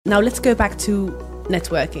Now let's go back to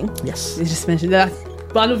networking. Yes. You just mentioned that.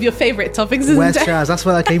 One of your favorite topics, isn't Where's it? Shaz? That's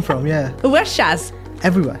where that came from, yeah. Where's Shaz?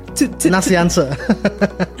 Everywhere. And that's the answer.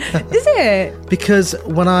 Is it? Because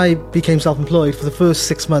when I became self-employed, for the first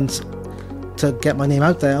 6 months to get my name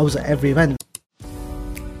out there, I was at every event.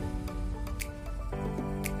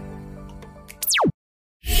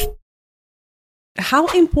 How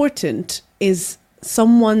important is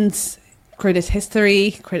someone's credit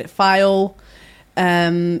history, credit file,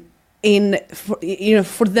 for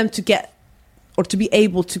them to get or to be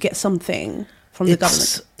able to get something from the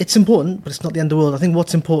government? It's important, but it's not the end of the world. I think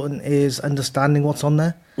what's important is understanding what's on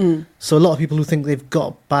there. So a lot of people who think they've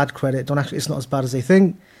got bad credit don't actually, it's not as bad as they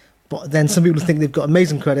think. But then some people who think they've got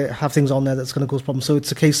amazing credit have things on there that's going to cause problems. So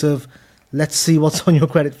it's a case of, let's see what's on your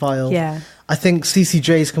credit file. Yeah. I think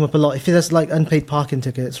CCJs come up a lot. If there's like unpaid parking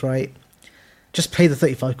tickets, right, just pay the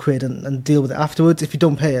 35 quid and deal with it afterwards. If you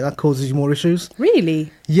don't pay it, that causes you more issues. Really?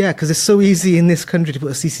 Yeah, because it's so easy in this country to put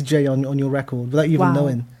a CCJ on your record without you even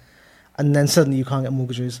knowing. And then suddenly you can't get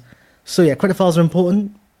mortgages. So yeah, credit files are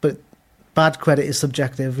important, but bad credit is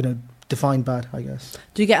subjective, define bad, I guess.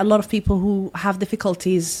 Do you get a lot of people who have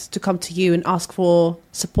difficulties to come to you and ask for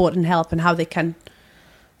support and help and how they can?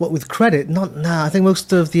 What, with credit? I think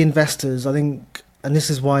most of the investors, and this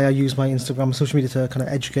is why I use my Instagram and social media to kind of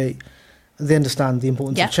educate, they understand the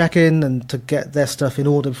importance of checking and to get their stuff in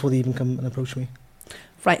order before they even come and approach me.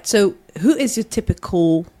 Right. So who is your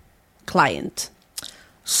typical client?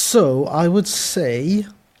 So I would say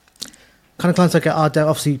kind of clients I get are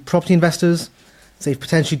obviously property investors. They've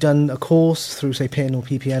potentially done a course through, say, PIN or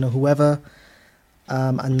PPN or whoever,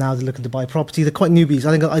 and now they're looking to buy property. They're quite newbies.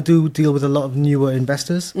 I think I do deal with a lot of newer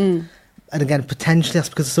investors. And again, potentially that's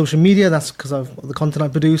because of social media, that's because of the content I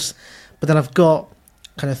produce. But then I've got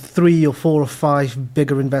kind of 3 or 4 or 5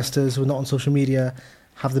 bigger investors who are not on social media,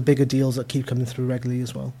 have the bigger deals that keep coming through regularly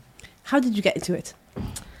as well. How did you get into it?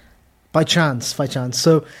 By chance.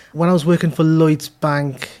 So when I was working for Lloyds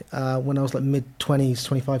Bank, when I was like mid-20s,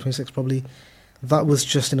 25, 26 probably, that was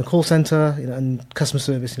just in a call centre and customer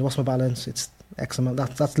service. What's my balance? It's X amount.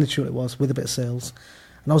 That's literally what it was, with a bit of sales.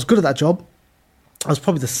 And I was good at that job. I was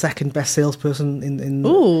probably the second best salesperson in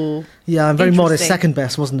Ooh, yeah, I'm very modest. Second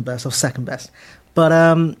best, wasn't the best. I was second best. But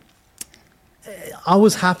I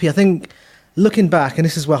was happy. I think looking back, and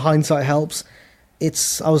this is where hindsight helps,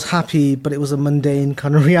 I was happy, but it was a mundane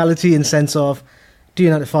kind of reality in the sense of do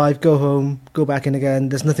your 9 to 5, go home, go back in again.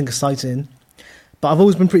 There's nothing exciting. But I've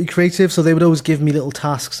always been pretty creative, so they would always give me little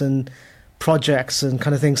tasks and projects and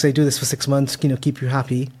kind of things. Say, do this for 6 months, keep you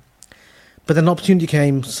happy. But then an opportunity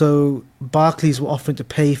came. So Barclays were offering to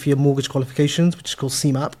pay for your mortgage qualifications, which is called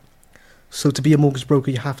CMAP. So to be a mortgage broker,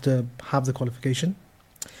 you have to have the qualification.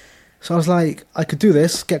 So I was like, I could do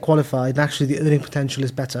this, get qualified, and actually the earning potential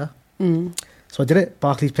is better. So I did it.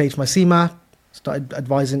 Barclays paid for my CMAP, started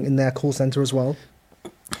advising in their call centre as well.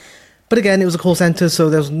 But again, it was a call centre, so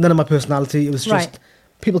there was none of my personality. It was just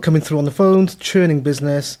people coming through on the phones, churning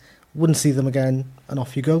business, wouldn't see them again, and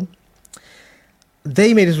off you go.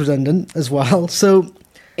 They made us redundant as well. So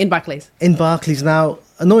in Barclays? In Barclays. Now,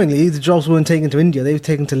 annoyingly, the jobs weren't taken to India. They were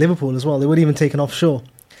taken to Liverpool as well. They weren't even taken offshore.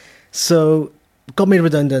 So got made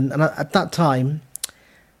redundant. And at that time,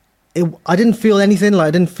 I didn't feel anything.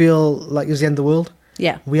 I didn't feel like it was the end of the world.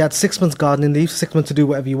 Yeah. We had 6 months gardening leave, 6 months to do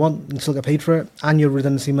whatever you want and still get paid for it, and your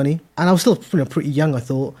redundancy money. And I was still pretty young, I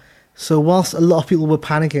thought. So whilst a lot of people were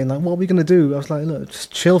panicking, like, what are we going to do? I was like, look,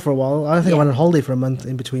 just chill for a while. I think I went on holiday for a month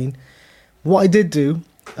in between. What I did do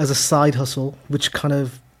as a side hustle, which kind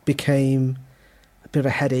of became a bit of a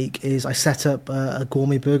headache, is I set up a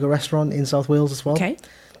gourmet burger restaurant in South Wales as well. Okay.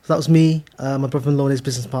 So that was me, my brother-in-law and his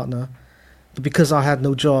business partner. But because I had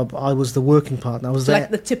no job, I was the working partner. I was there. Like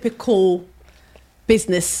the typical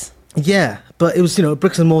business. Yeah, but it was,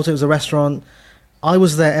 bricks and mortar. It was a restaurant. I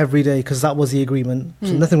was there every day because that was the agreement.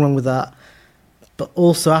 So nothing wrong with that. But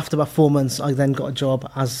also after about 4 months, I then got a job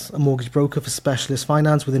as a mortgage broker for specialist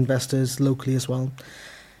finance with investors locally as well.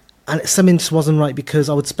 And something just wasn't right because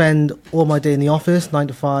I would spend all my day in the office, 9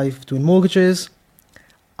 to 5, doing mortgages.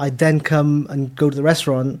 I'd then come and go to the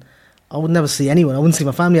restaurant. I would never see anyone. I wouldn't see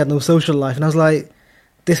my family. I had no social life. And I was like,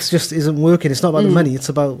 this just isn't working. It's not about the money. It's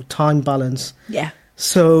about time balance. Yeah.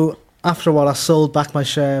 So after a while, I sold back my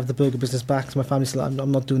share of the burger business back to my family. So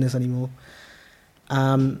I'm not doing this anymore.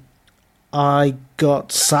 I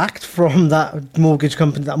got sacked from that mortgage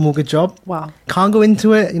company, that mortgage job. Wow. Can't go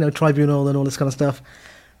into it, tribunal and all this kind of stuff.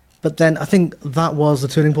 But then I think that was the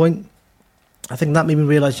turning point. I think that made me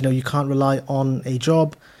realise, you can't rely on a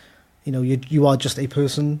job. You are just a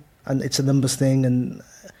person and it's a numbers thing. And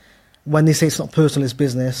when they say it's not personal, it's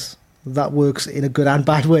business, that works in a good and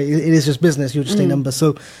bad way. It is just business. You're just a number.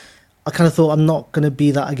 So I kind of thought I'm not going to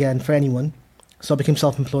be that again for anyone. So I became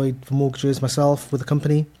self-employed for mortgages myself with a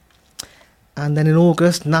company. And then in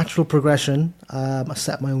August, natural progression, I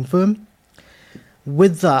set up my own firm.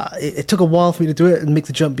 With that, it took a while for me to do it and make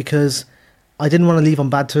the jump because I didn't want to leave on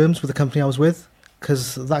bad terms with the company I was with,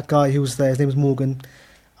 because that guy who was there, his name was Morgan,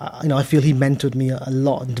 I feel he mentored me a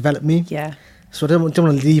lot and developed me. Yeah. So I didn't want to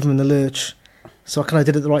leave him in the lurch. So I kind of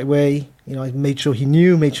did it the right way. I made sure he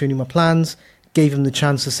knew my plans, gave him the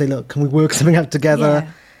chance to say, look, can we work something out together?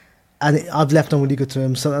 Yeah. And I've left on really good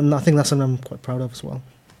terms. So, and I think that's something I'm quite proud of as well.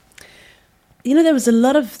 There was a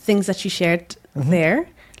lot of things that you shared there.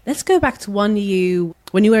 Let's go back to when you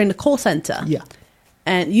were in the call center. Yeah.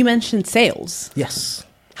 And you mentioned sales. Yes.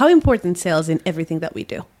 How important sales in everything that we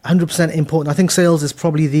do? 100% important. I think sales is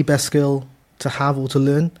probably the best skill to have or to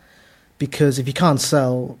learn, because if you can't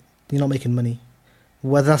sell, you're not making money.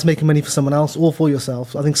 Whether that's making money for someone else or for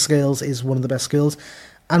yourself, I think sales is one of the best skills.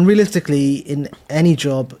 And realistically, in any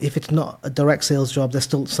job, if it's not a direct sales job, there's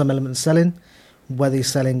still some element of selling, whether you're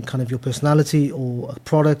selling kind of your personality or a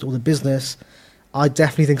product or the business. I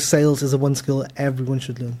definitely think sales is the one skill everyone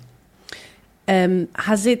should learn.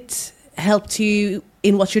 Has it helped you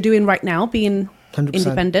in what you're doing right now, being 100%.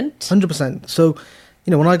 independent? 100%. So,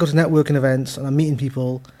 when I go to networking events and I'm meeting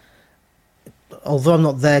people, although I'm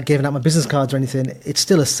not there giving out my business cards or anything, it's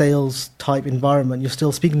still a sales type environment. You're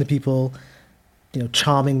still speaking to people,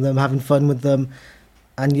 charming them, having fun with them,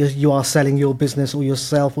 and you are selling your business or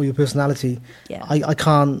yourself or your personality. Yeah. I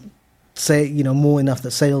can't say, more enough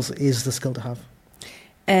that sales is the skill to have.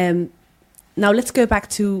 Now let's go back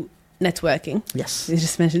to networking. Yes. You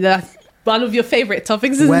just mentioned that. One of your favorite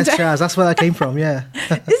topics, isn't Where's it? Shaz? That's where that came from, yeah.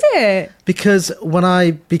 Is it? Because when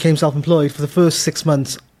I became self-employed, for the first 6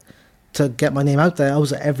 months to get my name out there, I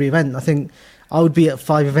was at every event. I think I would be at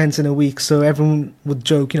 5 events in a week, so everyone would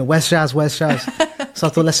joke, where's Shaz, where's Shaz? So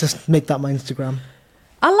I thought, let's just make that my Instagram.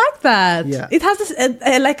 I like that. Yeah. It has this,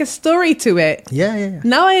 like a story to it. Yeah.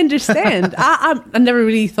 Now I understand. I never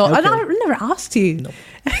really thought. Okay. I never asked you. No.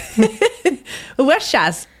 Well, where's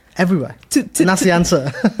Shaz? Everywhere. And that's the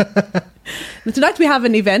answer. Tonight we have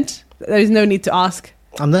an event. There is no need to ask.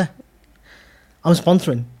 I'm there. I'm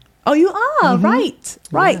sponsoring. Oh, you are? Right.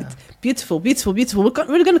 Yeah. Beautiful. We're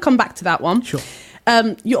going to come back to that one. Sure.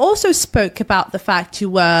 You also spoke about the fact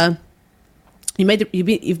you've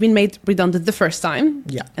been made redundant the first time.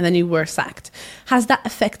 Yeah. And then you were sacked. Has that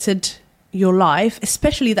affected your life,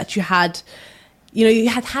 especially that you had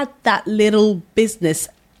that little business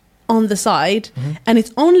on the side, and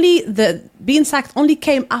it's only being sacked only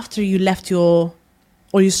came after you left you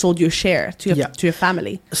sold your share to your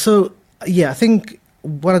family. So I think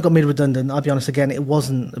when I got made redundant, I'll be honest again, it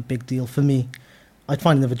wasn't a big deal for me. I'd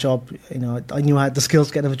find another job. I knew I had the skills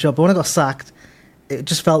to get another job, but when I got sacked, it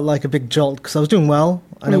just felt like a big jolt because I was doing well,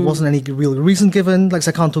 and there wasn't any real reason given. Like I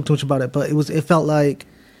said, I can't talk too much about it, but it felt like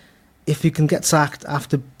if you can get sacked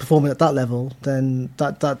after performing at that level, then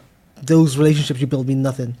those relationships you build mean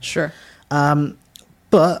nothing. Sure.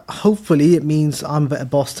 But hopefully it means I'm a better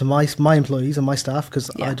boss to my employees and my staff, because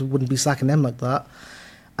I wouldn't be sacking them like that.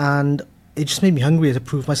 And it just made me hungry to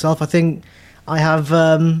prove myself. I think I have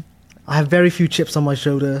very few chips on my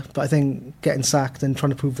shoulder, but I think getting sacked and trying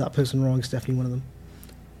to prove that person wrong is definitely one of them.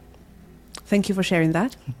 Thank you for sharing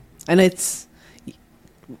that. And it's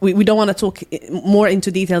we don't want to talk more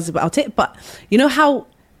into details about it, but how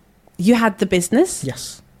you had the business.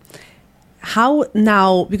 Yes. How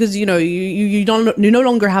now, because you no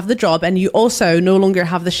longer have the job, and you also no longer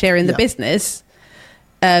have the share in the business.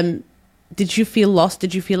 Did you feel lost?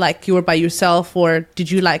 Did you feel like you were by yourself, or did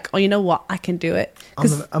you like, oh, you know what, I can do it?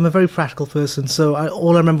 I'm a very practical person, so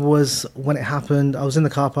all I remember was when it happened, I was in the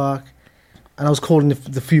car park, and I was calling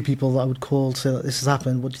the few people that I would call to say that this has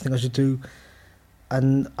happened. What do you think I should do?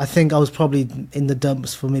 And I think I was probably in the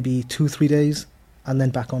dumps for maybe 2-3 days, and then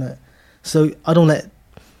back on it. So I don't like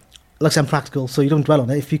I said, I'm practical, so you don't dwell on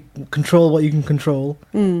it. If you control what you can control,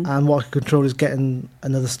 and what I can control is getting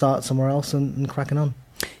another start somewhere else and cracking on.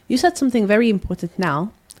 You said something very important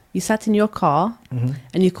now. You sat in your car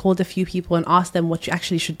and you called a few people and asked them what you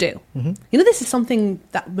actually should do. This is something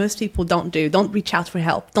that most people don't do. Don't reach out for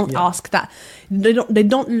help. Don't ask that. They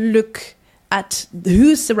don't look at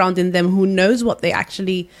who's surrounding them, who knows what they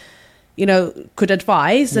actually, could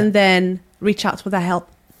advise, and then reach out for that help.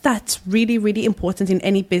 That's really, really important in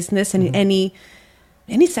any business and in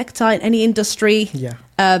any sector, in any industry. Yeah.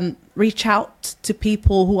 Reach out to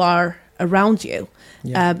people who are around you.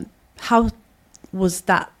 Yeah. How was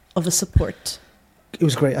that of a support? It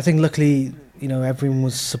was great. I think luckily, everyone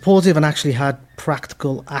was supportive and actually had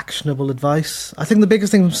practical, actionable advice. I think the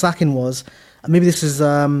biggest thing from slacking was, and maybe this is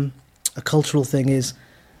a cultural thing, is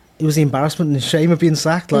it was the embarrassment and shame of being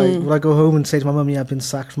sacked. Like, would I go home and say to my mum, yeah, I've been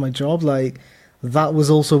sacked from my job? Like, that was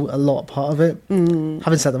also a lot part of it.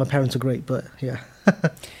 Having said that, my parents are great, but yeah.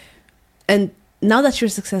 And now that you're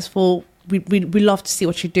successful, we love to see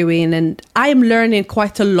what you're doing. And I am learning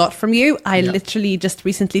quite a lot from you. I literally just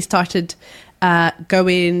recently started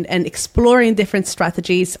going and exploring different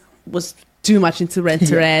strategies, was too much into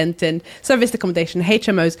rent-to-rent and service accommodation,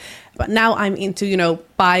 HMOs. But now I'm into,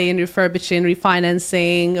 buying, refurbishing,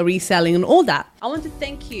 refinancing, reselling and all that. I want to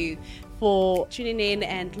thank you for tuning in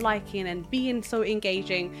and liking and being so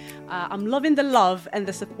engaging. I'm loving the love and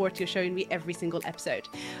the support you're showing me every single episode.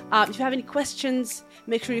 If you have any questions,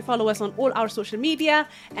 make sure you follow us on all our social media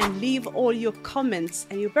and leave all your comments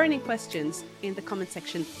and your burning questions in the comment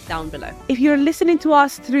section down below. If you're listening to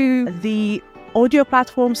us through the audio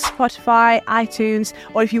platforms, Spotify, iTunes,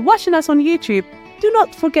 or if you're watching us on YouTube, do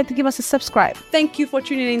not forget to give us a subscribe. Thank you for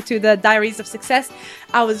tuning in to the Diaries of Success.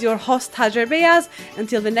 I was your host, Hajar Beyaz.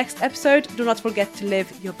 Until the next episode, do not forget to live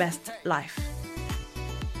your best life.